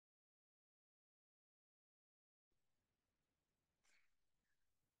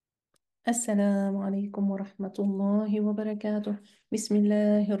السلام عليكم ورحمة الله وبركاته. بسم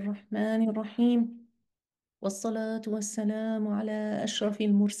الله الرحمن الرحيم، والصلاة والسلام على أشرف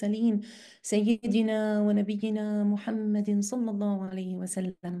المرسلين سيدنا ونبينا محمد صلى الله عليه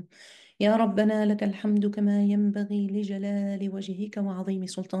وسلم. يا ربنا لك الحمد كما ينبغي لجلال وجهك وعظيم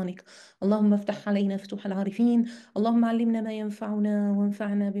سلطانك. اللهم افتح علينا فتوح العارفين، اللهم علمنا ما ينفعنا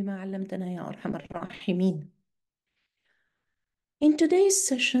وانفعنا بما علمتنا يا أرحم الراحمين. In today's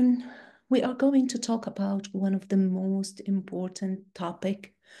session, we are going to talk about one of the most important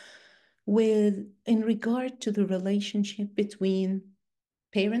topic in regard to the relationship between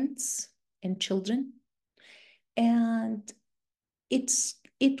parents and children. And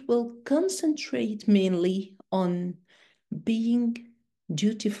it will concentrate mainly on being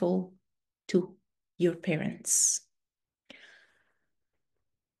dutiful to your parents.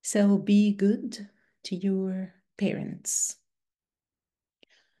 So be good to your parents.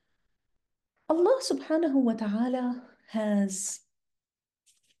 Allah subhanahu wa ta'ala has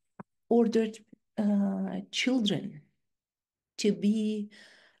ordered children to be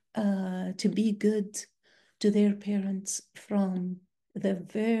good to their parents from the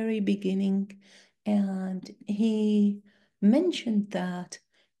very beginning, and he mentioned that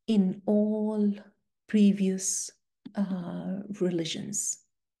in all previous religions.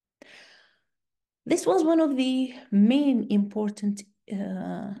 This was one of the main important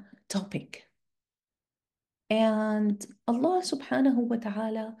topic. And Allah subhanahu wa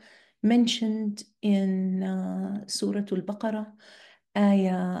ta'ala mentioned in Surah Al-Baqarah,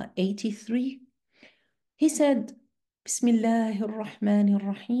 ayah 83, he said, Bismillahir Rahmanir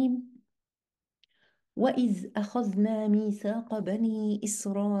Rahim, وَإِذْ أَخَذْنَا مِيثَاقَ بَنِي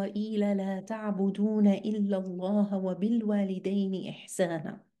إِسْرَائِيلَ لَا تَعْبُدُونَ إِلَّا اللَّهَ وَبِالْوَالِدَيْنِ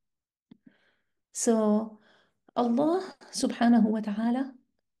إِحْسَانًا. So Allah subhanahu wa ta'ala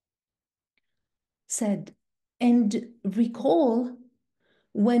said, and recall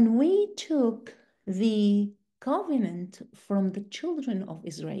when we took the covenant from the children of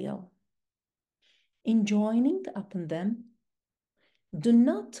Israel, enjoining upon them, do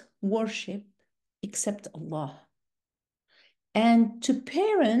not worship except Allah. And to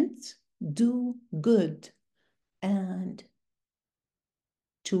parents, do good, and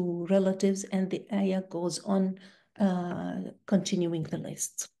to relatives, and the ayah goes on, continuing the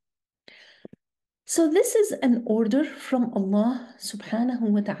list. So this is an order from Allah subhanahu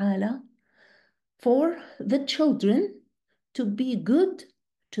wa ta'ala for the children to be good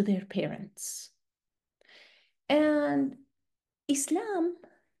to their parents. And Islam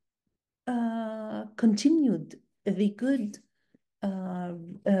continued the good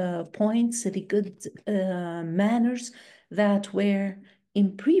points, the good manners that were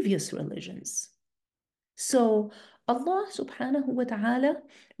in previous religions. So Allah subhanahu wa ta'ala,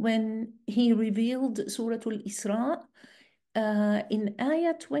 when he revealed Surah al-Isra, in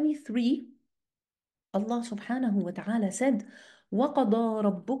ayah 23, Allah subhanahu wa ta'ala said, وَقَضَى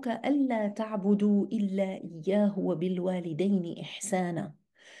رَبُّكَ أَلَّا تَعْبُدُوا إِلَّا إِيَّاهُ وَبِالْوَالِدَيْنِ إِحْسَانًا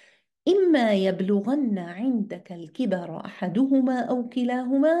إِمَّا يَبْلُغَنَّ عِندَكَ الْكِبَرَ أَحَدُهُمَا أَوْ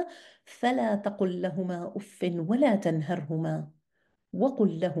كِلَاهُمَا فَلَا تَقُل لَّهُمَا أُفٍّ وَلَا تَنْهَرْهُمَا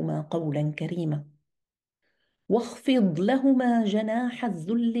وَقُل لَّهُمَا قَوْلًا كَرِيمًا واخفض لهما جناح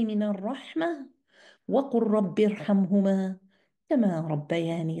الذل من الرحمة وقل رب ارحمهما كما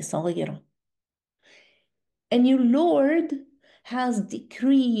ربياني صغيرا. And your Lord has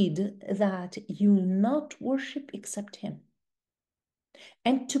decreed that you not worship except him.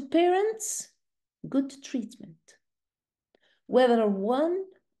 And to parents, good treatment. Whether one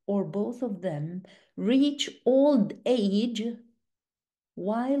or both of them reach old age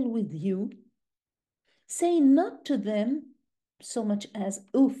while with you, say not to them so much as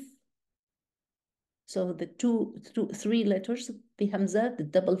oof. So the three letters, the hamza, the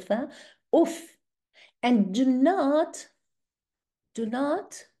double fa, oof. And do not,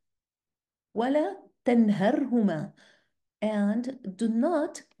 ولا تنهرهما, and do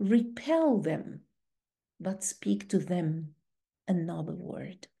not repel them, but speak to them a noble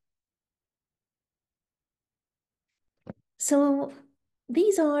word. So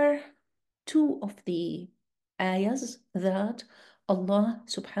these are two of the ayahs that Allah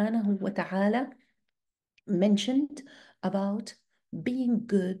subhanahu wa ta'ala mentioned about being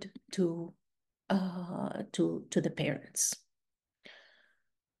good to the parents.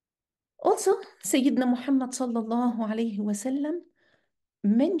 Also, Sayyidina Muhammad sallallahu alayhi wasallam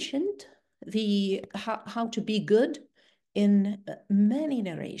mentioned how to be good in many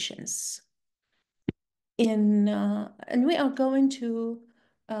narrations. And we are going to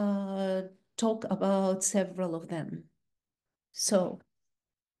talk about several of them. So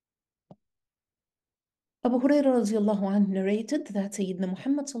Abu Hurairah radiallahu anhu narrated that Sayyidina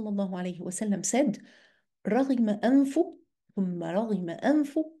Muhammad sallallahu alayhi wasallam said, رغم أنف ثم رغم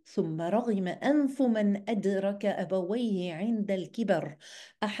أنف ثم رغم أنف من أدرك أبويه عند الكبر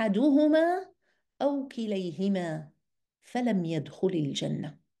أحدهما أو كليهما فلم يدخل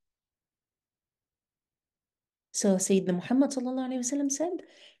الجنة. So Sayyidina Muhammad sallallahu alayhi wasallam said,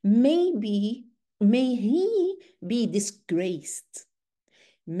 may he be disgraced.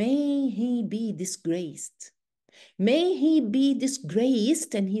 May he be disgraced. May he be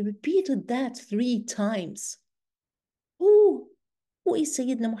disgraced. And he repeated that 3 times. Who is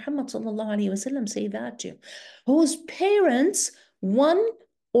Sayyidina Muhammad sallallahu alayhi wasallam say that to? Whose parents, one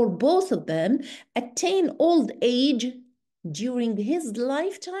or both of them, attain old age during his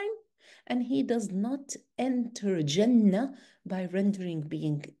lifetime, and he does not enter Jannah by rendering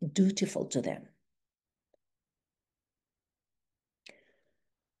being dutiful to them.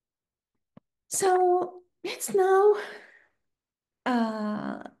 So let's now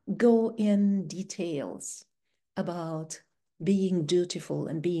go in details about being dutiful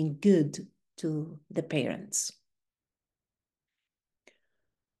and being good to the parents.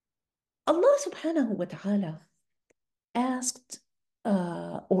 Allah subhanahu wa ta'ala asked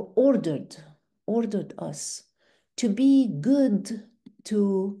or ordered us to be good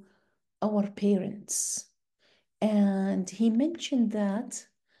to our parents. And he mentioned that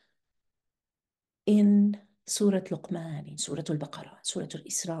in Surah Luqman, in Surah Al-Baqarah, Surah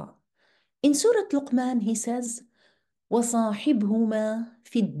Al-Isra. In Surah Luqman, he says, وَصَاحِبْهُمَا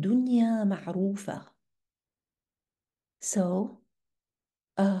فِي الدُّنْيَا مَعْرُوفًا. So,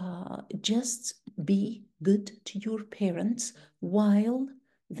 just be good to your parents while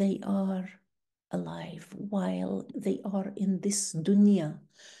they are alive, while they are in this dunya.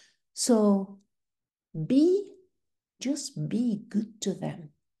 So, just be good to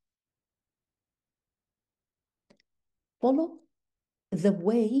them. Follow the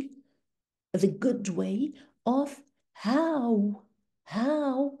good way of how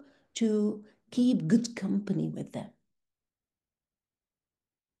to keep good company with them.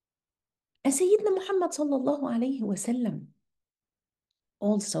 And Sayyidina Muhammad sallallahu alayhi wasallam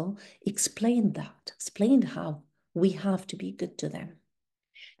also explained how we have to be good to them.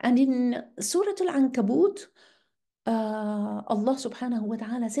 And in Surah Al-Ankabut, Allah subhanahu wa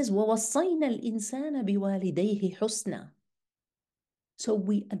ta'ala says, وَوَصَّيْنَا الْإِنسَانَ بِوَالِدَيْهِ حُسْنًا. So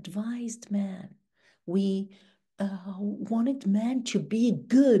we advised man, we wanted man to be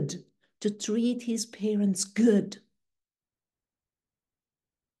good, to treat his parents good.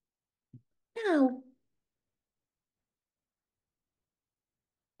 Now,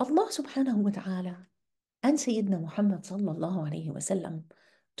 Allah subhanahu wa ta'ala and Sayyidina Muhammad sallallahu alayhi wasallam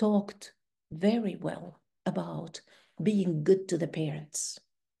talked very well about being good to the parents.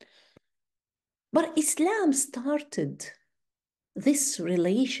 But Islam started this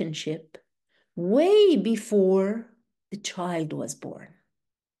relationship way before the child was born.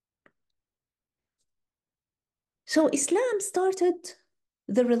 So Islam started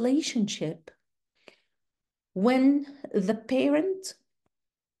the relationship when the parents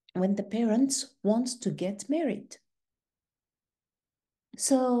wants to get married.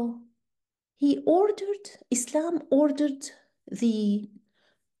 So Islam ordered the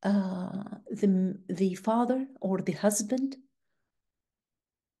father or the husband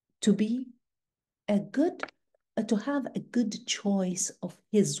to have a good choice of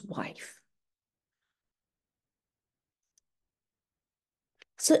his wife.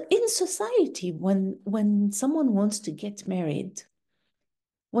 So in society, when someone wants to get married,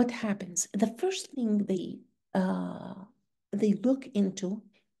 what happens? The first thing they look into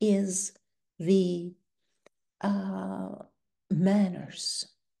is the manners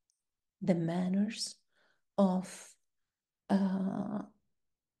of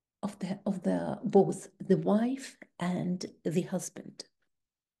both the wife and the husband.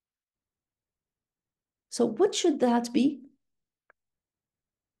 So what should that be?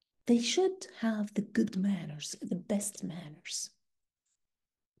 They should have the good manners, the best manners.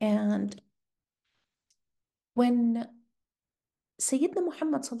 And when Sayyidina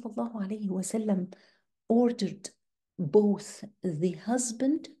Muhammad sallallahu alayhi wasallam ordered both the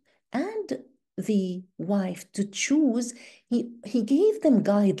husband and the wife to choose, he gave them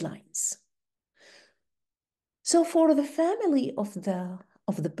guidelines. So for the family of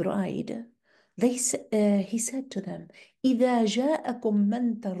the bride, he said to them, إذا جاءكم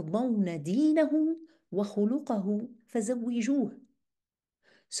من ترضون دينه وخلقه فزوجوه.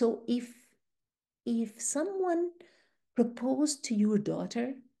 So if someone proposed to your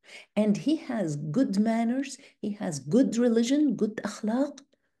daughter and he has good manners, he has good religion, good akhlaq,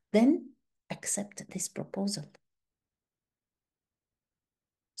 then accept this proposal.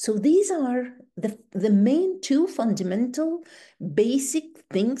 So these are the main two fundamental basic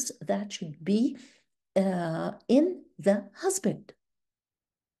things that should be in the husband.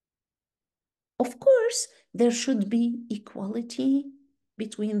 Of course, there should be equality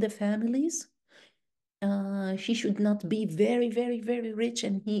between the families. She should not be very, very, very rich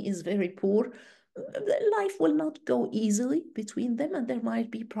and he is very poor. Life will not go easily between them and there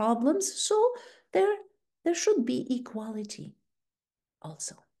might be problems. So there should be equality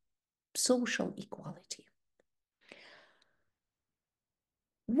also, social equality.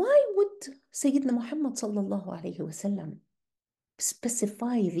 Why would Sayyidina Muhammad sallallahu alayhi wasallam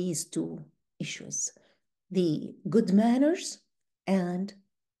specify these two issues, the good manners and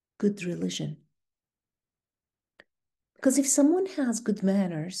good religion? Because if someone has good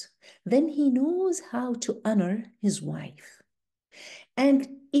manners, then he knows how to honor his wife. And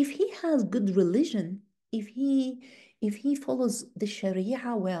if he has good religion, if he follows the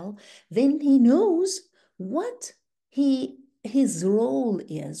Sharia well, then he knows what his role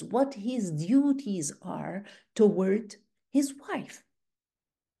is, what his duties are toward his wife.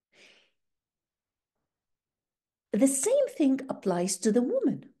 The same thing applies to the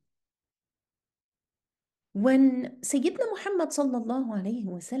woman. When Sayyidina Muhammad sallallahu alayhi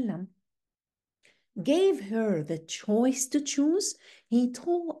wasallam gave her the choice to choose,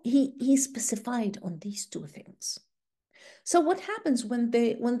 he specified on these two things. So what happens when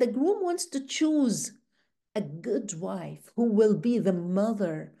the groom wants to choose a good wife who will be the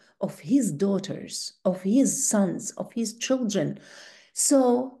mother of his daughters, of his sons, of his children?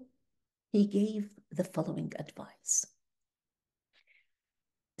 So he gave the following advice.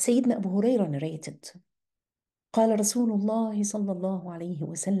 Sayyidina Abu Hurairah narrated, قال رسول الله صلى الله عليه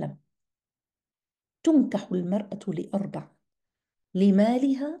وسلم تنكح المرأة لأربع: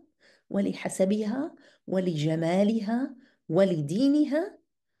 لمالها ولحسبها ولجمالها ولدينها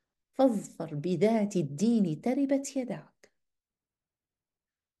فاظفر بذات الدين تربت يداك.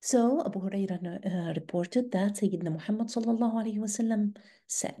 So Abu Hurairah reported that Sayyidina Muhammad sallallahu alayhi wasallam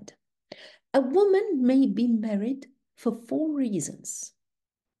said, a woman may be married for four reasons: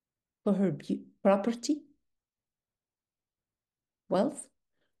 for her property, wealth,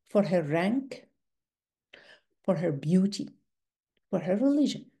 for her rank, for her beauty, for her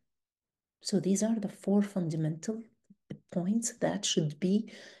religion. So these are the four fundamental points that should be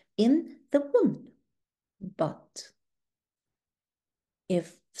in the woman. But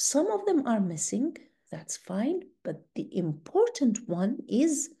if some of them are missing, that's fine. But the important one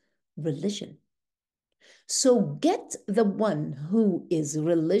is religion. So get the one who is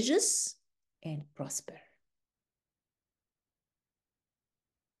religious and prosper.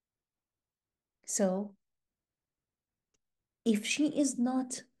 So if she is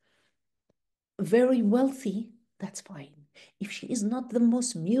not very wealthy, that's fine. If she is not the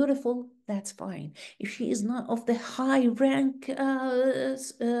most beautiful, that's fine. If she is not of the high rank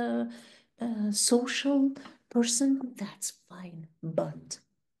social person, that's fine. But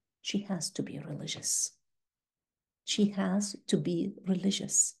she has to be religious. She has to be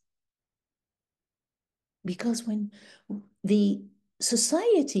religious. Because when the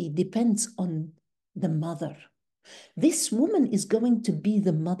society depends on the mother, this woman is going to be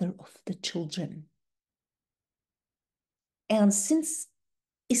the mother of the children. And since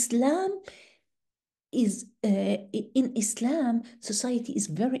Islam is, in Islam, society is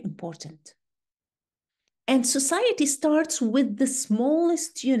very important. And society starts with the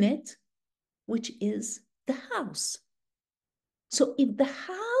smallest unit, which is the house. So if the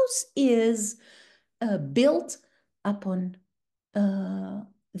house is built upon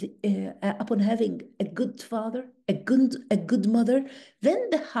upon having a good father, a good mother, then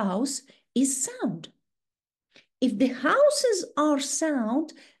the house is sound. If the houses are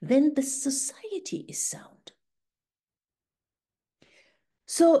sound, then the society is sound.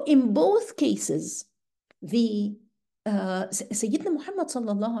 So in both cases, the Sayyidina Muhammad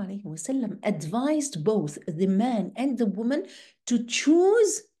sallallahu alayhi wasallam advised both the man and the woman to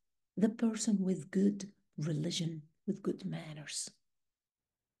choose the person with good religion, with good manners.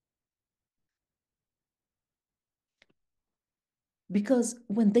 Because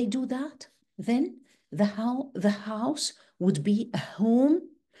when they do that, then the house would be a home,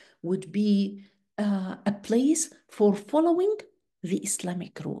 would be a place for following the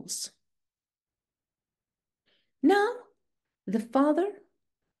Islamic rules. Now, the father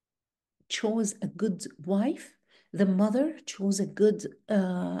chose a good wife, the mother chose a good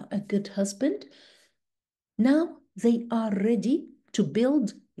husband. Now they are ready to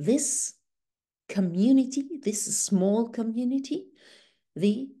build this community, this small community,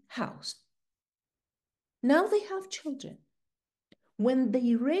 the house. Now they have children. When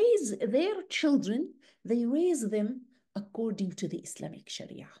they raise their children, they raise them according to the Islamic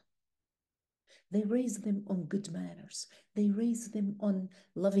Sharia. They raise them on good manners. They raise them on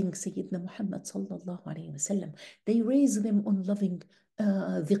loving Sayyidina Muhammad sallallahu alayhi wasallam. They raise them on loving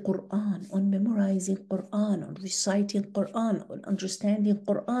the Quran, on memorizing Quran, on reciting Quran, on understanding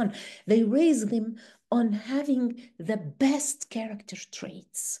Quran. They raise them on having the best character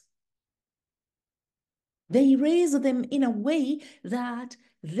traits. They raise them in a way that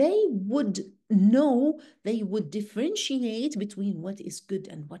they would know, they would differentiate between what is good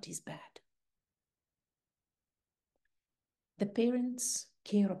and what is bad. The parents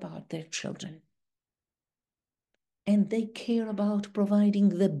care about their children, and they care about providing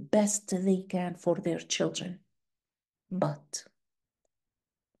the best they can for their children. But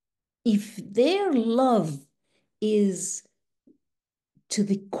if their love is to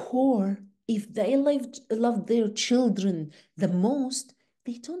the core, if they love their children the most,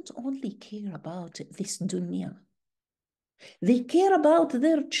 they don't only care about this dunya. They care about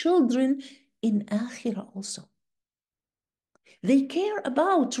their children in akhirah also. They care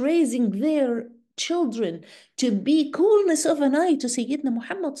about raising their children to be coolness of an eye to Sayyidina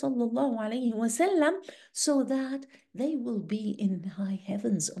Muhammad sallallahu alayhi wasallam, so that they will be in high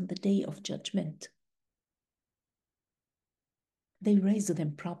heavens on the day of judgment. They raise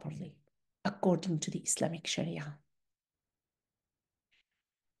them properly according to the Islamic Sharia.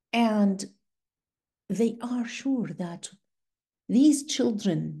 And they are sure that these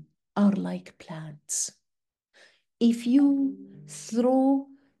children are like plants. If you throw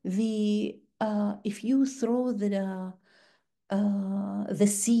the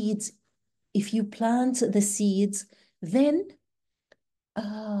seeds, if you plant the seeds, then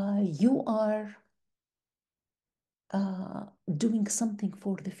you are doing something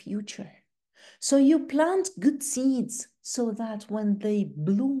for the future. So you plant good seeds so that when they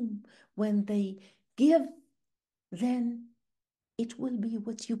bloom, when they give, then it will be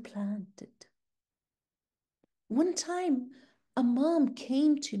what you planted. One time, a mom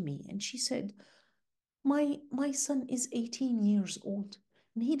came to me and she said, my son is 18 years old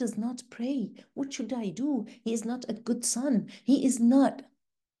and he does not pray. What should I do? He is not a good son. He is not.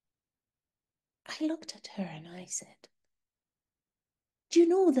 I looked at her and I said, do you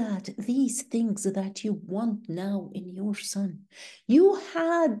know that these things that you want now in your son, you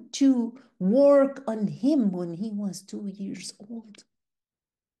had to work on him when he was 2 years old?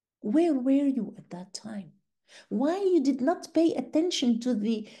 Where were you at that time? Why you did not pay attention to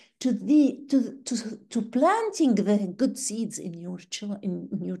planting the good seeds in your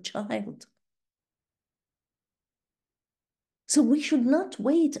child? So we should not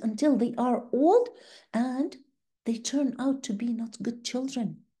wait until they are old and they turn out to be not good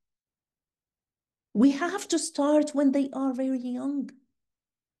children. We have to start when they are very young.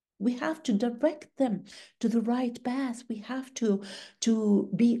 We have to direct them to the right path. We have to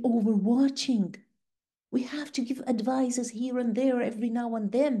be overwatching. We have to give advices here and there every now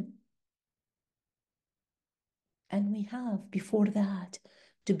and then. And we have, before that,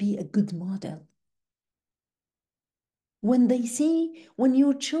 to be a good model. When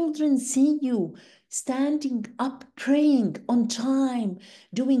your children see you standing up, praying on time,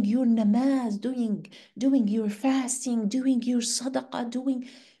 doing your namaz, doing your fasting, doing your sadaqah,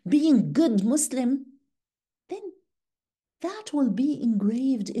 being good Muslim, then that will be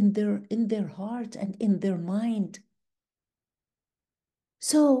engraved in their heart and in their mind.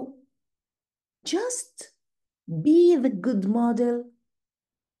 So just be the good model,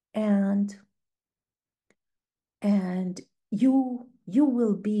 and you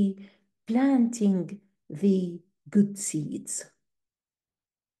will be planting the good seeds.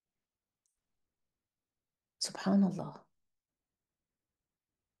 Subhanallah.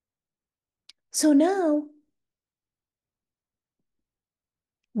 So now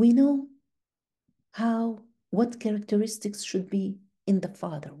we know what characteristics should be in the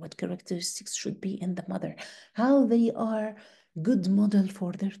father, what characteristics should be in the mother, how they are good model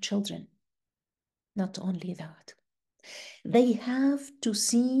for their children. Not only that, they have to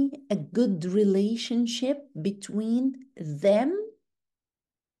see a good relationship between them,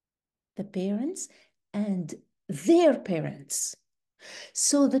 the parents, and their parents.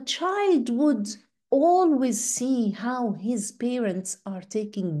 So the child would always see how his parents are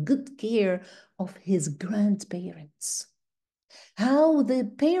taking good care of his grandparents, how the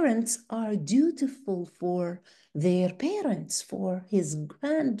parents are dutiful for their parents, for his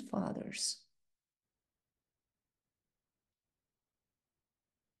grandfathers.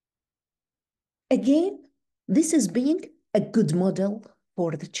 Again, this is being a good model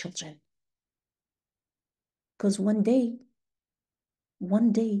for the children. Because one day,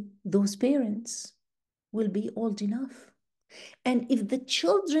 those parents will be old enough. And if the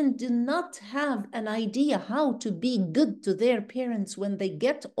children do not have an idea how to be good to their parents when they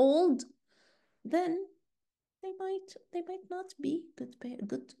get old, then they might not be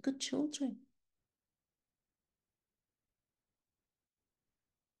good children.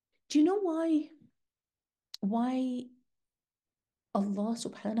 Do you know why Allah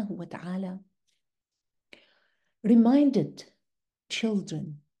subhanahu wa ta'ala reminded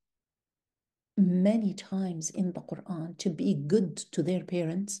children many times in the Quran to be good to their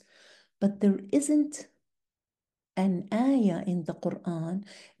parents, but there isn't an ayah in the Quran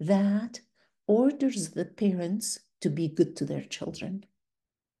that orders the parents to be good to their children,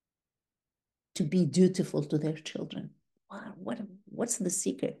 to be dutiful to their children. Wow, what's the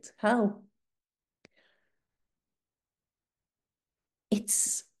secret? How?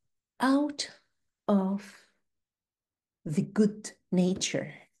 It's out of the good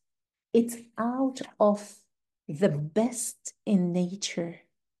nature. It's out of the best in nature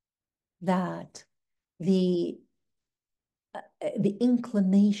that the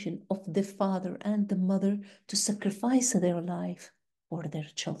inclination of the father and the mother to sacrifice their life for their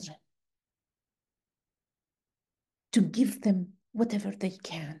children, to give them whatever they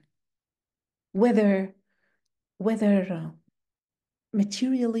can, whether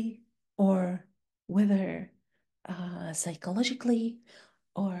materially or whether psychologically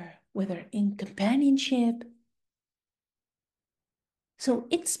or whether in companionship. So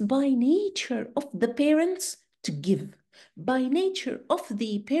it's by nature of the parents to give, by nature of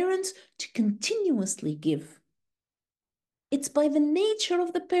the parents to continuously give. It's by the nature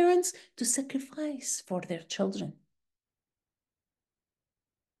of the parents to sacrifice for their children.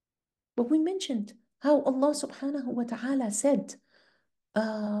 But we mentioned how Allah subhanahu wa ta'ala said,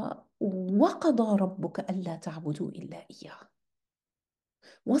 وَقَضَى رَبُّكَ أَلَّا تَعْبُدُوا إِلَّا إِيَّاهُ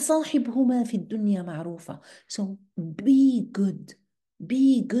وَصَاحِبْهُمَا فِي الدُّنْيَا مَعْرُوفًا. So be good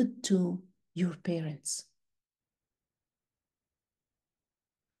to your parents.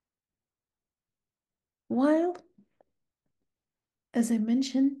 While, as I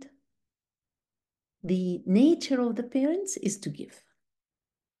mentioned, the nature of the parents is to give.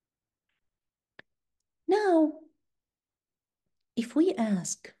 Now, if we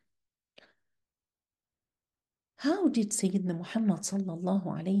ask, how did Sayyidina Muhammad sallallahu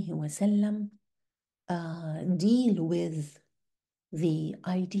alayhi wasallam deal with the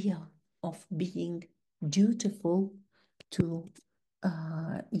idea of being dutiful to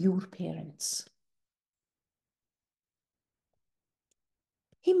your parents?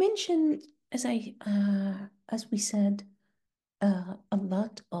 He mentioned, as we said, a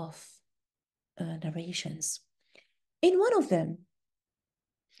lot of narrations. In one of them,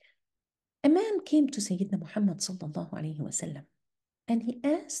 a man came to Sayyidina Muhammad sallallahu alayhi wasallam, and he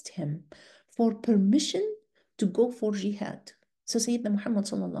asked him for permission to go for jihad. So Sayyidina Muhammad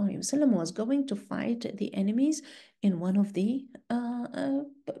sallallahu alayhi wasallam was going to fight the enemies in one of the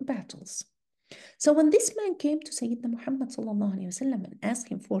battles. So when this man came to Sayyidina Muhammad sallallahu alayhi wasallam and asked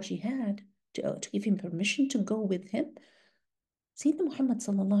him for jihad, to give him permission to go with him, Sayyidina Muhammad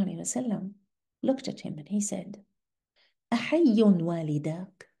sallallahu alayhi wasallam looked at him and he said, أَحَيٌّ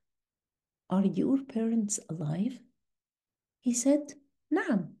وَالِدَاكَ? Are your parents alive? He said,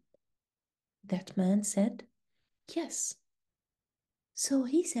 نعم. That man said, yes. So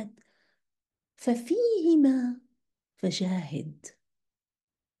he said, فَفِيهِمَا فَجَاهِدْ.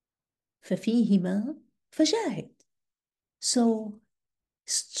 فَفِيهِمَا فَجَاهِدْ. So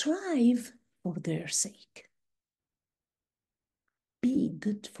strive for their sake. Be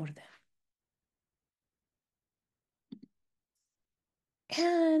good for them.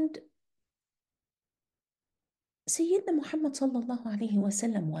 And Sayyidina Muhammad sallallahu alayhi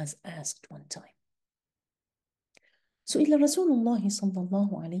wasallam was asked one time. سئل رسول الله صلى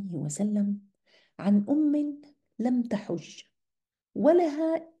الله عليه وسلم عن لم تحج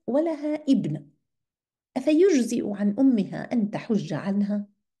ولها ابن أفيجزئ عن أمها أن تحج عنها؟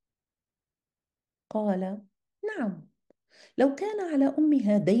 قال نعم، لو كان على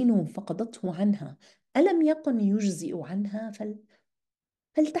أمها دين فقضته عنها ألم يكن يجزئ عنها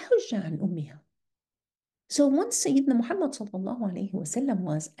فلتحج عن أمها. So once Sayyidina Muhammad sallallahu alayhi wasallam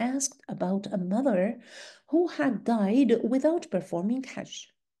was asked about a mother who had died without performing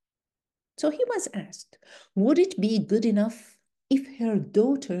Hajj. So he was asked, would it be good enough if her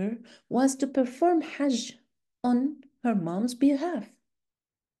daughter was to perform Hajj on her mom's behalf?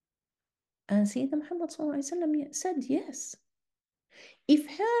 And Sayyidina Muhammad sallallahu alayhi wasallam said yes. If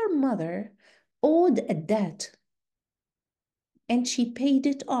her mother owed a debt and she paid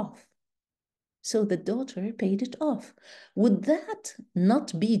it off, So the daughter paid it off. Would that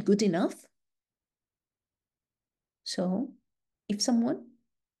not be good enough? So if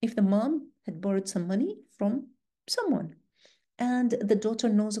the mom had borrowed some money from someone and the daughter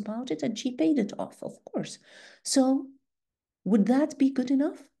knows about it and she paid it off, of course. So would that be good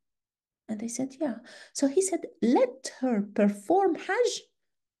enough? And they said, yeah. So he said, let her perform Hajj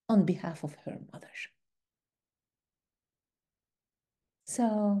on behalf of her mother.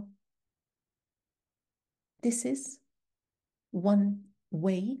 So this is one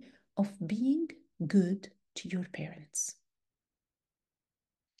way of being good to your parents.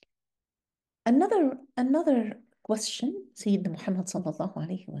 Another question Sayyidina Muhammad sallallahu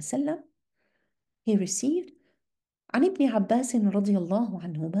alayhi wa sallam he received عن ابن عباس رضي الله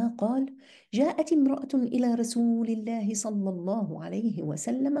عنهما قال جاءت امرأة إلى رسول الله صلى الله عليه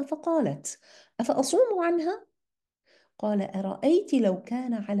وسلم فقالت أفأصوم عنها؟ قال أرأيت لو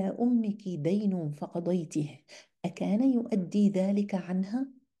كان على أمك دين فقضيته أكان يؤدي ذلك عنها؟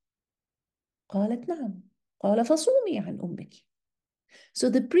 قالت نعم قال فصومي عن أمك. So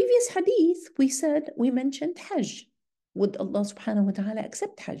the previous hadith we mentioned Hajj. Would Allah subhanahu wa ta'ala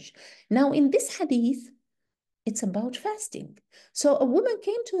accept Hajj? Now in this hadith it's about fasting. So a woman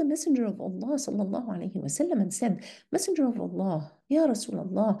came to the Messenger of Allah sallallahu alayhi wasallam and said, Messenger of Allah, Ya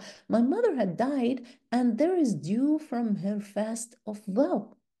Rasulullah, my mother had died and there is due from her fast of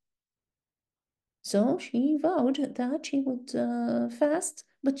vow. So she vowed that she would fast,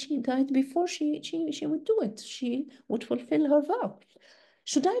 but she died before she would do it. She would fulfill her vow.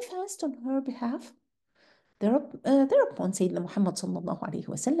 Should I fast on her behalf? Thereupon Sayyidina Muhammad sallallahu alayhi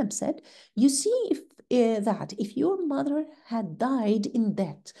wasallam said, you see if your mother had died in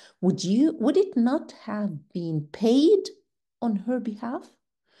debt, would it not have been paid on her behalf?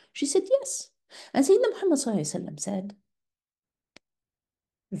 She said yes. And Sayyidina Muhammad sallallahu alayhi wasallam said,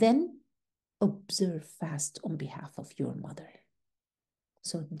 then observe fast on behalf of your mother.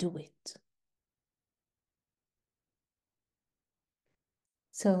 So do it.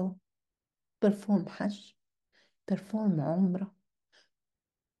 So perform Hajj, perform Umrah,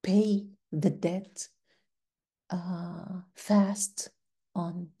 pay the debt, fast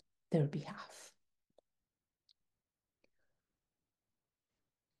on their behalf.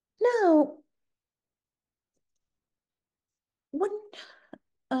 Now,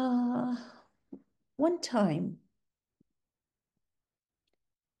 uh, one time,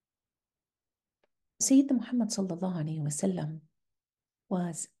 Sayyidina Muhammad sallallahu alayhi wasallam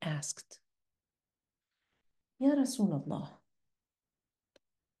was asked, Ya Rasulullah,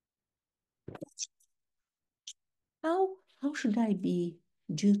 how should I be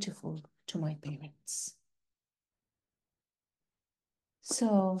dutiful to my parents?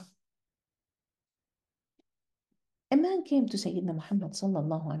 So a man came to Sayyidina Muhammad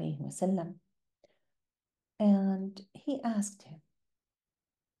sallallahu alayhi wasallam and he asked him,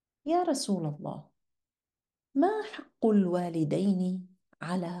 Ya Rasulullah, ما حق الوالدين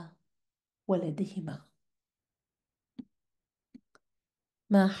على ولدهما؟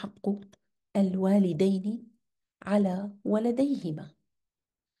 ما حق الوالدين على ولديهما?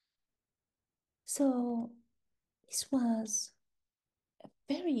 So this was a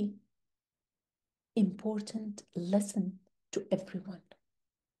very important lesson to everyone.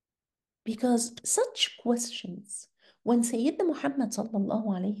 Because such questions, when Sayyidina Muhammad sallallahu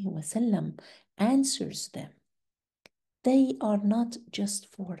alayhi wasallam answers them, they are not just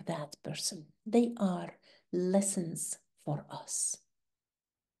for that person. They are lessons for us.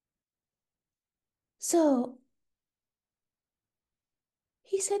 So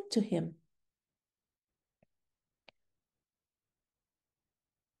he said to him,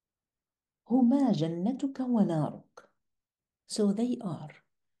 هما جنتك ونارك. So they are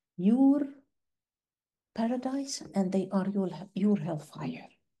your paradise and they are your hellfire.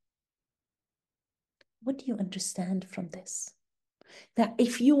 What do you understand from this? That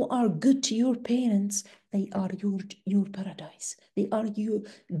if you are good to your parents, they are your paradise. They are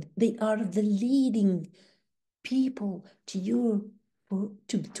the leading people to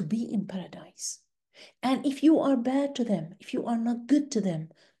be in paradise. And if you are bad to them, if you are not good to them,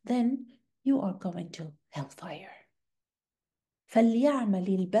 then you are going to hellfire. فليعمل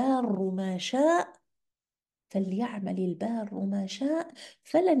البار ما شاء فليعمل البار ما شاء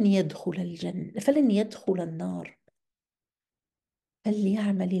فلن يدخل النار.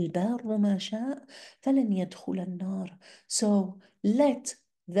 فليعمل البار ما شاء فلن يدخل النار. So let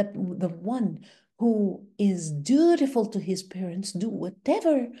the one who is dutiful to his parents do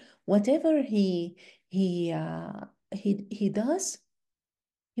whatever he does,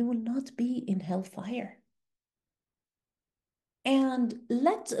 he will not be in hellfire. and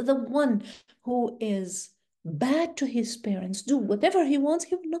let the one who is bad to his parents do whatever he wants,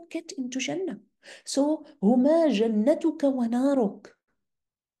 he will not get into Jannah. So, هما جنتك ونارك.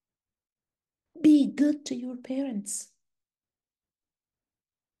 Be good to your parents.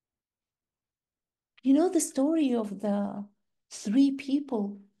 You know the story of the three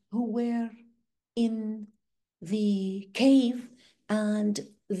people who were in the cave and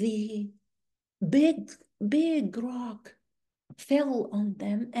the big, big rock fell on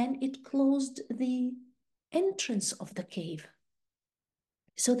them and it closed the entrance of the cave.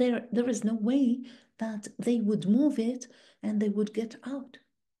 So there is no way that they would move it and they would get out.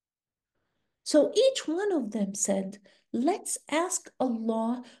 So each one of them said, let's ask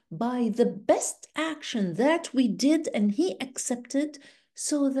Allah by the best action that we did and He accepted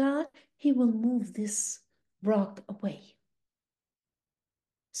so that He will move this rock away.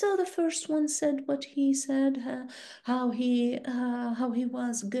 So the first one said what he said, how he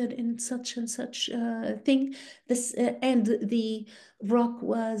was good in such and such thing. This and the rock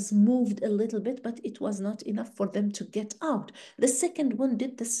was moved a little bit, but it was not enough for them to get out. The second one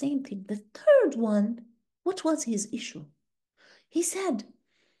did the same thing. The third one, what was his issue? He said,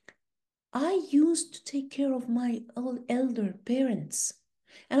 I used to take care of my elder parents.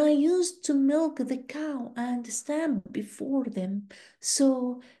 And I used to milk the cow and stand before them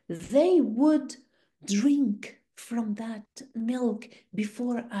so they would drink from that milk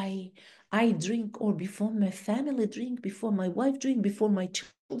before I drink, or before my family drink, before my wife drink, before my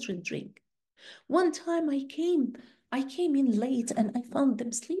children drink. One time I came in late and I found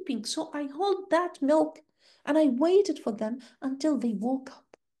them sleeping. So I held that milk and I waited for them until they woke up.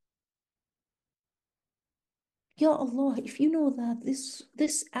 Ya Allah, if you know that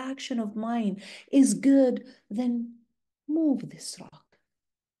this action of mine is good, then move this rock.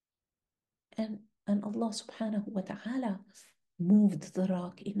 And Allah subhanahu wa ta'ala moved the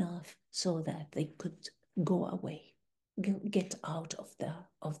rock enough so that they could go away, get out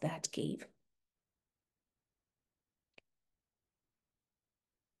of that cave.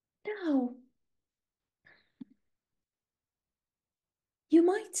 Now, you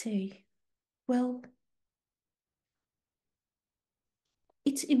might say, well,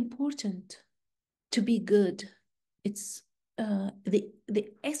 it's important to be good. It's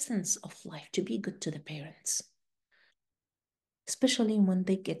the essence of life to be good to the parents, especially when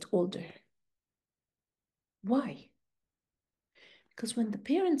they get older. Why? Because when the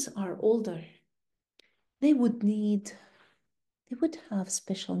parents are older, they would have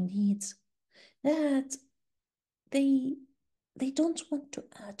special needs that they they don't want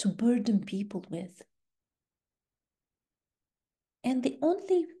to burden people with. And the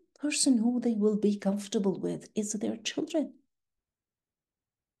only person who they will be comfortable with is their children.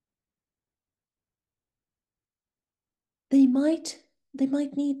 They might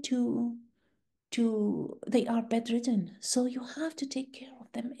need they are bedridden, so you have to take care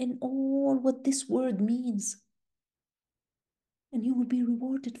of them in all what this word means, and you will be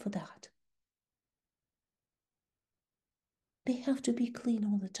rewarded for that. They have to be clean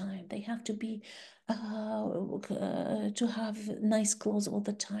all the time. They have to be to have nice clothes all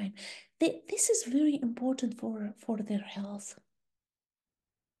the time. This is very important for their health.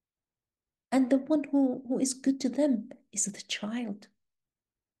 And the one who is good to them is the child.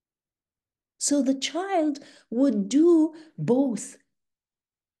 So the child would do both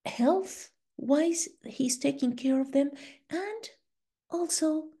health wise, he's taking care of them, and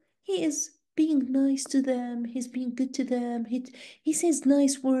also he is being nice to them, he's being good to them, he says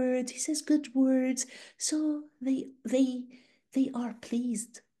nice words, he says good words, so they are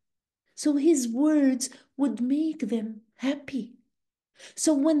pleased. So his words would make them happy.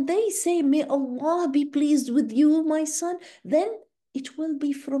 So when they say, may Allah be pleased with you, my son, then it will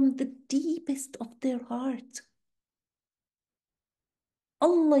be from the deepest of their heart.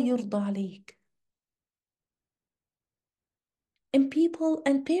 Allah yurda alayk. And people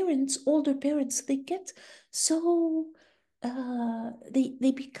and parents, older parents, they get so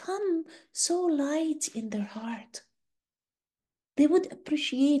they become so light in their heart. They would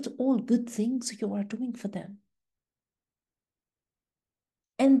appreciate all good things you are doing for them.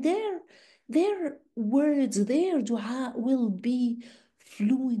 And their words, their dua will be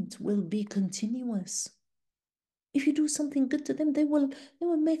fluent, will be continuous. If you do something good to them, they will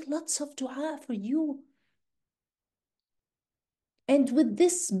make lots of dua for you. And with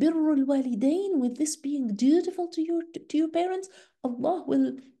this birrul walidain, with this being dutiful to your parents, Allah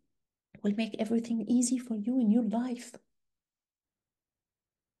will make everything easy for you in your life.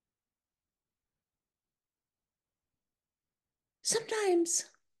 Sometimes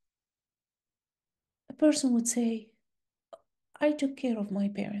a person would say, I took care of my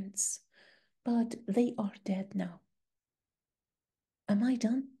parents, but they are dead now. Am I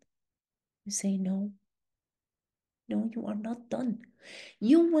done? You say, no, no, you are not done.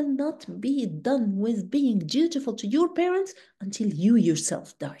 You will not be done with being dutiful to your parents until you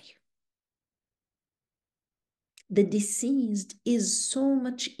yourself die. The deceased is so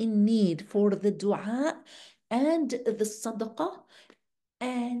much in need for the dua and the sadaqah.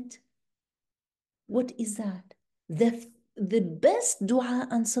 And what is that? The best dua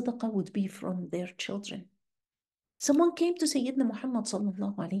and sadaqah would be from their children. Someone came to Sayyidina Muhammad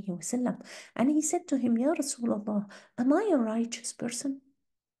sallallahu alayhi wasallam and he said to him, Ya Rasulullah, am I a righteous person?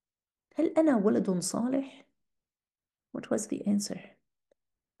 هل أنا ولد صالح? What was the answer?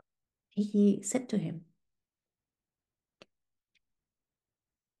 He said to him,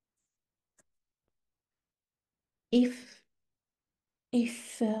 if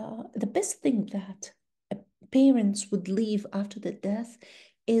the best thing that parents would leave after the death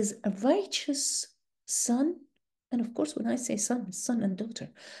is a righteous son, and of course when I say son and daughter,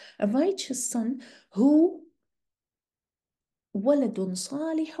 a righteous son who ولد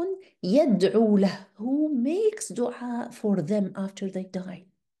صالح يدعو له, who makes dua for them after they die.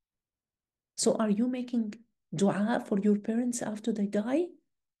 So are you making dua for your parents after they die?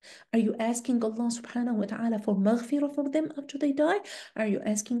 Are you asking Allah subhanahu wa ta'ala for maghfirah for them after they die? Are you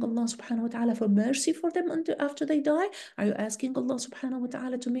asking Allah subhanahu wa ta'ala for mercy for them after they die? Are you asking Allah subhanahu wa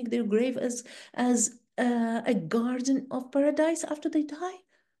ta'ala to make their grave as a garden of paradise after they die?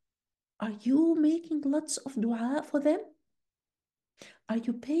 Are you making lots of dua for them? Are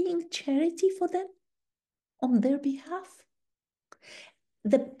you paying charity for them on their behalf?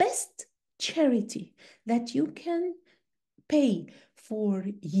 The best charity that you can pay for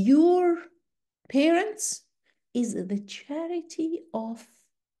your parents is the charity of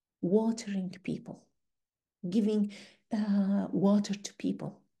watering people, giving water to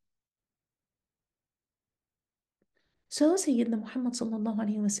people. So Sayyidina Muhammad sallallahu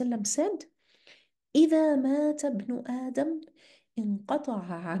alayhi wasallam said, إذا مات ابن آدم انقطع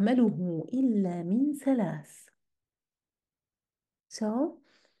عمله إلا من ثلاث. So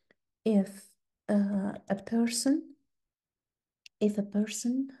if a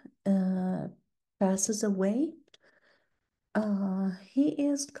person passes away, he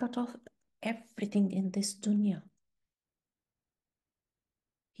is cut off everything in this dunya.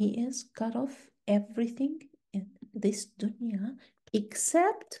 He is cut off everything in this dunya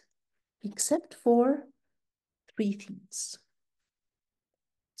except for three things.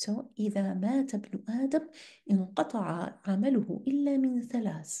 So إذا مات ابن آدم انقطع عمله إلا من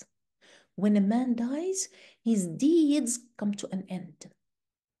ثلاث. When a man dies, his deeds come to an end.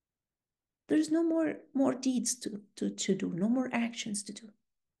 There's no more deeds to do, no more actions to do.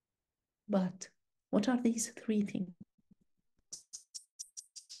 But what are these three things?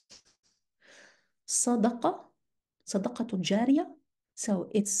 صدقة جارية. So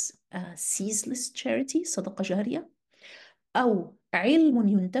it's a ceaseless charity, صدقة جارية. أو علم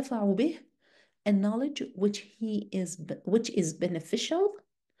ينتفع به, a knowledge which is beneficial.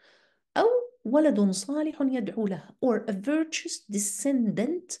 أو ولد صالح يدعو له, or a virtuous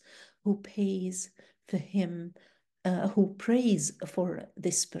descendant who pays for him, who prays for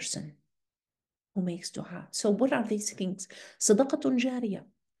this person, who makes dua. So what are these things? صدقة جارية.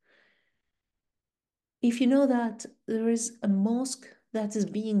 If you know that there is a mosque that is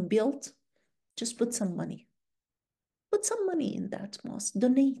being built, just put some money. Put some money in that mosque.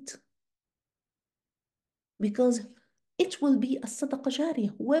 Donate. Because it will be a sadaqah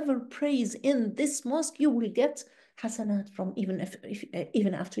jariyah. Whoever prays in this mosque, you will get hasanat from even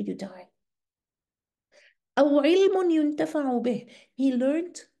after you die. أو علم ينتفع به. He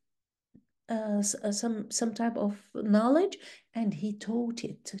learned some type of knowledge and he taught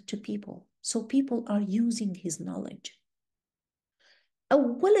it to people. So people are using his knowledge.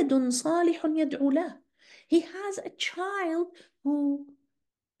 أو ولد صالح يدعو له. He has a child who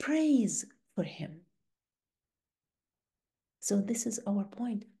prays for him. So this is our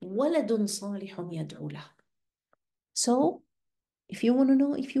point. ولد صالح يدعو له. So if you want to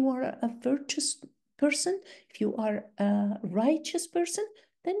know if you are a virtuous person, if you are a righteous person,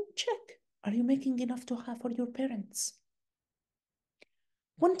 then check. Are you making enough to have for your parents?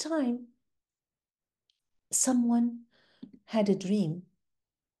 One time, someone had a dream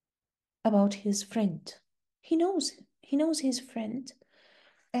about his friend. He knows his friend,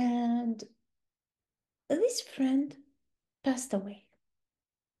 and this friend passed away.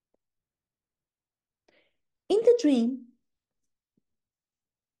 In the dream,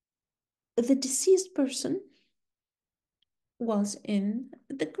 the deceased person was in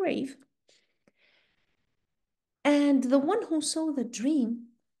the grave. And the one who saw the dream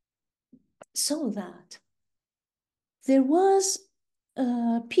saw that there was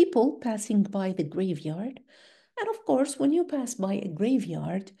people passing by the graveyard. And of course, when you pass by a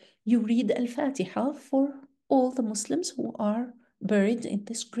graveyard, you read Al-Fatiha for all the Muslims who are buried in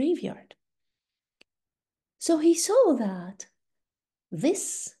this graveyard. So he saw that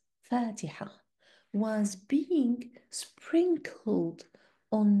this Fatiha was being sprinkled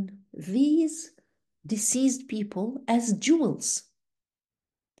on these deceased people as jewels.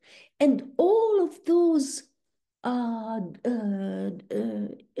 And all of those uh, uh,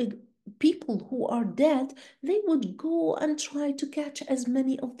 uh, people who are dead, they would go and try to catch as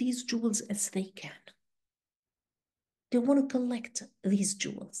many of these jewels as they can. They want to collect these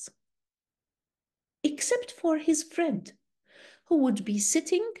jewels, except for his friend, who would be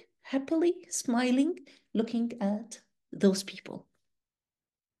sitting happily, smiling, looking at those people.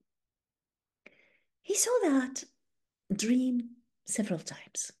 He saw that dream several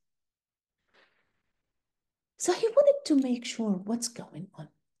times. So he wanted to make sure what's going on.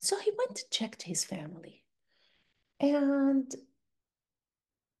 So he went and checked his family. And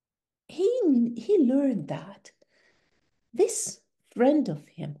he learned that this friend of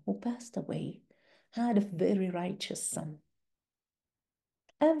him who passed away had a very righteous son.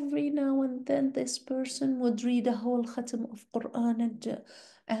 Every now and then, this person would read a whole khatam of Quran,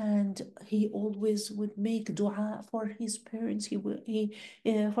 and he always would make dua for his parents.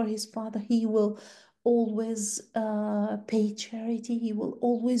 For his father. He will always pay charity. He will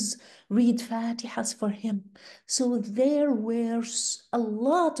always read Fatihas for him. So there were a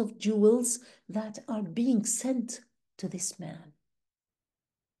lot of jewels that are being sent to this man.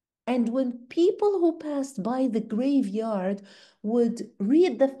 And when people who passed by the graveyard would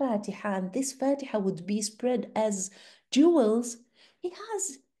read the Fatiha, and this Fatiha would be spread as jewels, he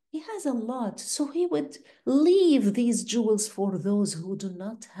has a lot. So he would leave these jewels for those who do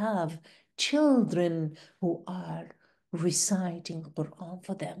not have children who are reciting Quran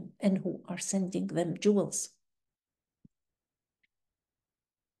for them and who are sending them jewels.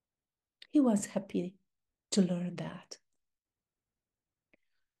 He was happy to learn that.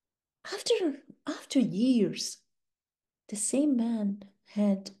 After years, the same man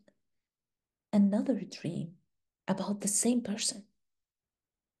had another dream about the same person,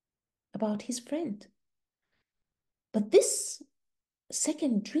 about his friend. But this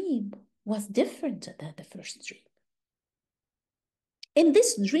second dream was different than the first dream. In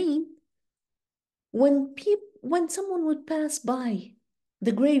this dream, when someone would pass by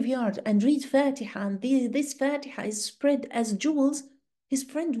the graveyard and read Fatiha, and this Fatiha is spread as jewels, his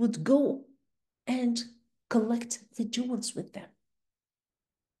friend would go and collect the jewels with them.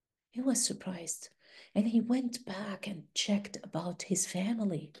 He was surprised, and he went back and checked about his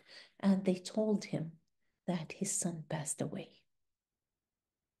family, and they told him that his son passed away.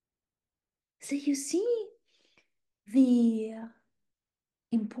 So you see the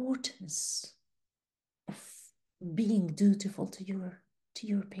importance of being dutiful to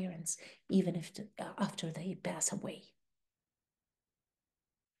your parents, even if after they pass away.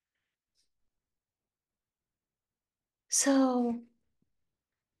 So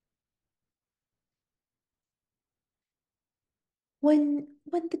when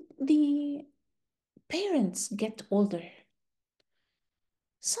the parents get older,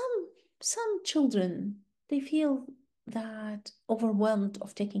 some children, they feel that overwhelmed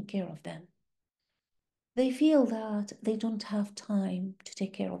of taking care of them. They feel that they don't have time to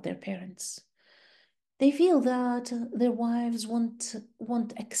take care of their parents. They feel that their wives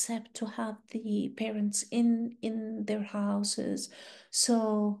won't accept to have the parents in their houses,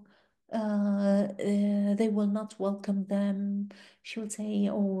 so they will not welcome them. She would say,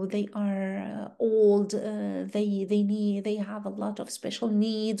 "Oh, they are old. They have a lot of special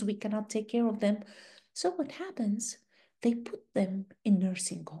needs. We cannot take care of them." So what happens? They put them in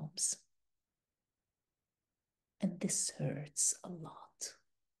nursing homes, and this hurts a lot.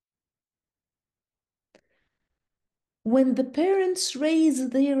 When the parents raise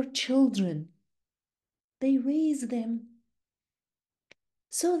their children, they raise them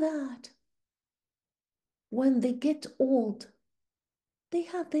so that when they get old, they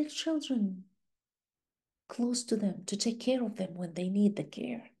have their children close to them to take care of them when they need the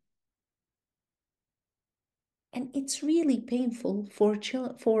care. And it's really painful for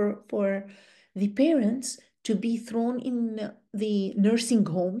the parents to be thrown in the nursing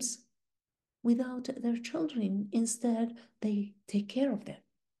homes without their children. Instead, they take care of them.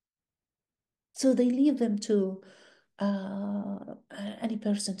 So they leave them to any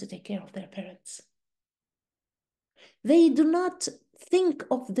person to take care of their parents. They do not think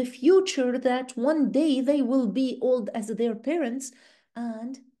of the future that one day they will be old as their parents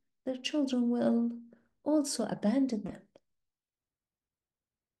and their children will also abandon them.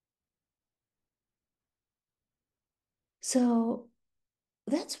 So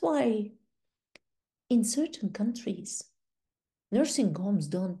that's why in certain countries, nursing homes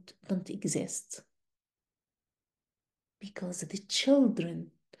don't exist because the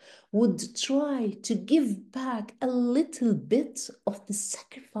children would try to give back a little bit of the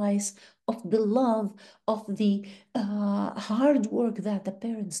sacrifice, of the love, of the hard work that the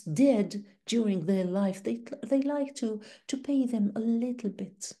parents did during their life. They like to pay them a little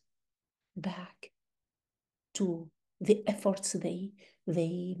bit back to the efforts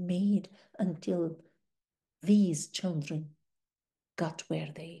they made until these children got where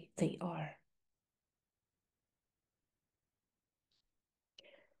they are.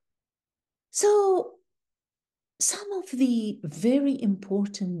 So some of the very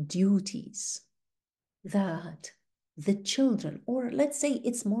important duties that the children, or let's say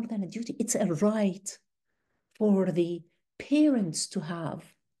it's more than a duty, it's a right for the parents to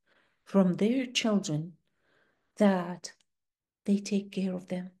have from their children, that they take care of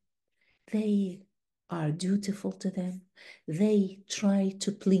them, they are dutiful to them, they try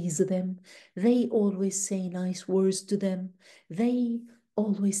to please them, they always say nice words to them, they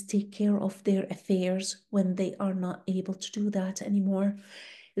always take care of their affairs when they are not able to do that anymore.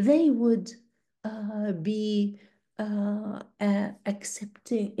 They would be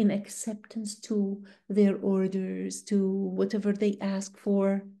accepting in acceptance to their orders, to whatever they ask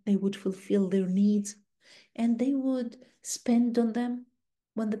for. They would fulfill their needs, and they would spend on them.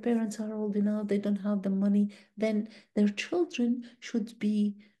 When the parents are old enough, they don't have the money, then their children should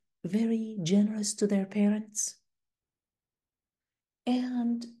be very generous to their parents.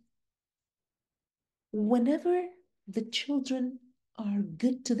 And whenever the children are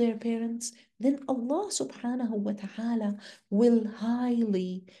good to their parents, then Allah subhanahu wa ta'ala will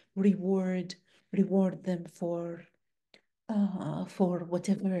highly reward them for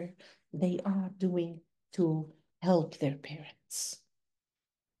whatever they are doing to help their parents.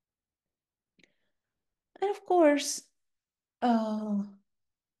 And of course,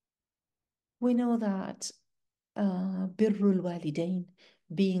 we know that birrul walidain,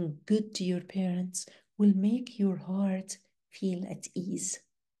 being good to your parents, will make your heart feel at ease.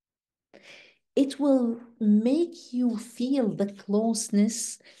 It will make you feel the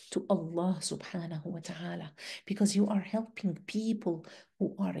closeness to Allah subhanahu wa ta'ala, because you are helping people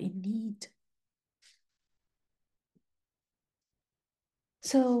who are in need.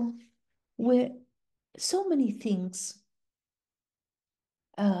 So, we're so many things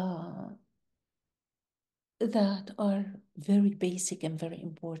that are very basic and very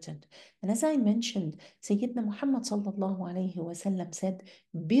important. And as I mentioned, Sayyidina Muhammad sallallahu alayhi wa sallam said,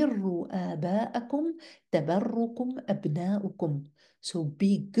 "Birru aba'akum tabarrukum abna'ukum." So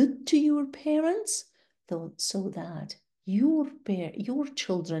be good to your parents, so that your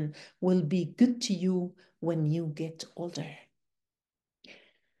children will be good to you when you get older.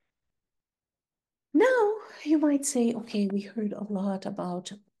 Now, you might say, okay, we heard a lot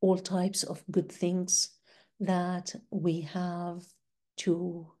about all types of good things that we have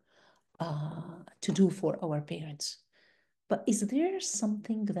to do for our parents. But is there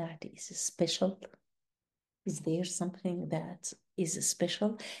something that is special? Is there something that is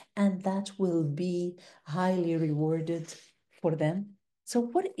special and that will be highly rewarded for them? So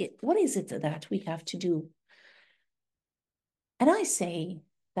what is it that we have to do? And I say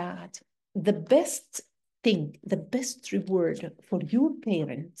that the best thing, the best reward for your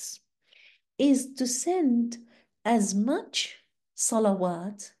parents is to send as much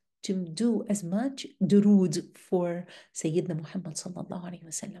salawat, to do as much durood for Sayyidina Muhammad sallallahu alayhi wa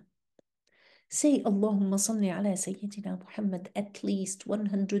sallam. Say Allahumma salli ala Sayyidina Muhammad at least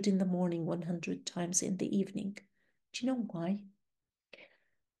 100 in the morning, 100 times in the evening. Do you know why?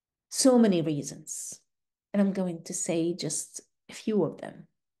 So many reasons. And I'm going to say just a few of them.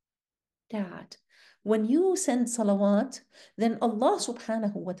 That when you send salawat, then Allah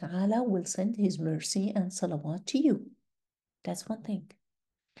subhanahu wa ta'ala will send his mercy and salawat to you. That's one thing.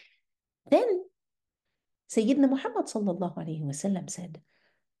 Then Sayyidina Muhammad sallallahu alayhi wa sallam said,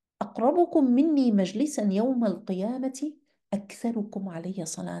 أقربكم مني مجلسا يوم القيامة أكثركم علي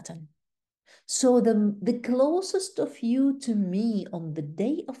صلاة. So the closest of you to me on the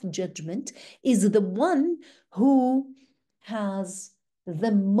day of judgment is the one who has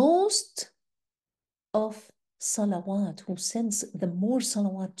the most of salawat, who sends the more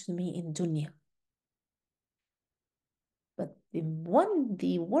salawat to me in dunya. But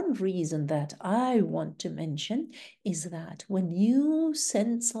The one reason that I want to mention is that when you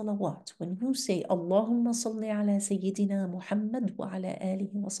send salawat, when you say Allahumma salli ala Sayyidina Muhammad wa ala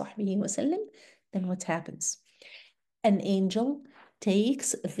alihi wa sahbihi wa sallam, then what happens? An angel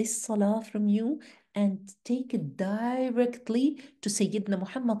takes this salah from you and take it directly to Sayyidina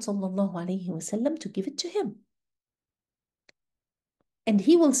Muhammad sallallahu alayhi wa sallam to give it to him. And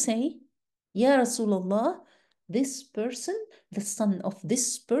he will say, Ya Rasulullah, this person, the son of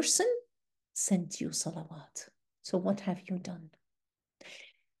this person, sent you salawat. So what have you done?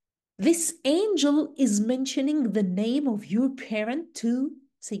 This angel is mentioning the name of your parent to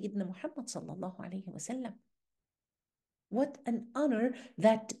Sayyidina Muhammad sallallahu alayhi wa sallam. What an honor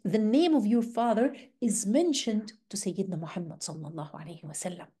that the name of your father is mentioned to Sayyidina Muhammad sallallahu alayhi wa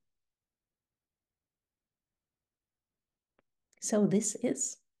sallam. So this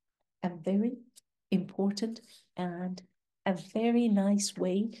is a very important and a very nice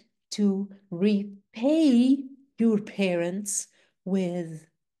way to repay your parents with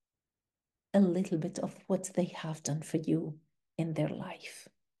a little bit of what they have done for you in their life.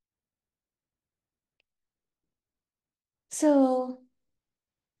 So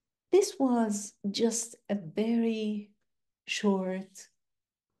this was just a very short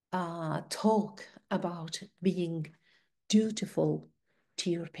talk about being dutiful to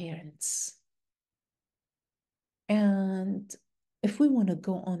your parents. And if we want to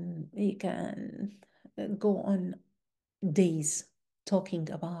go on, we can go on days talking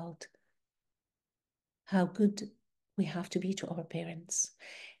about how good we have to be to our parents.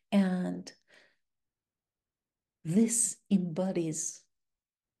 And this embodies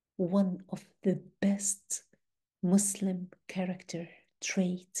one of the best Muslim character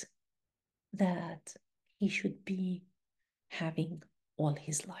trait that he should be having all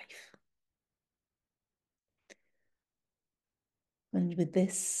his life. And with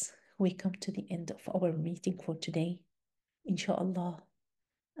this, we come to the end of our meeting for today. Inshallah,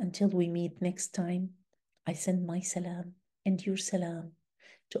 until we meet next time, I send my salam and your salam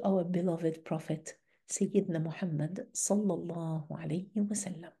to our beloved Prophet, Sayyidina Muhammad sallallahu alayhi wa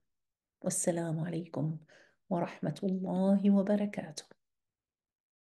sallam. Wassalamu alaikum wa rahmatullahi wa barakatuh.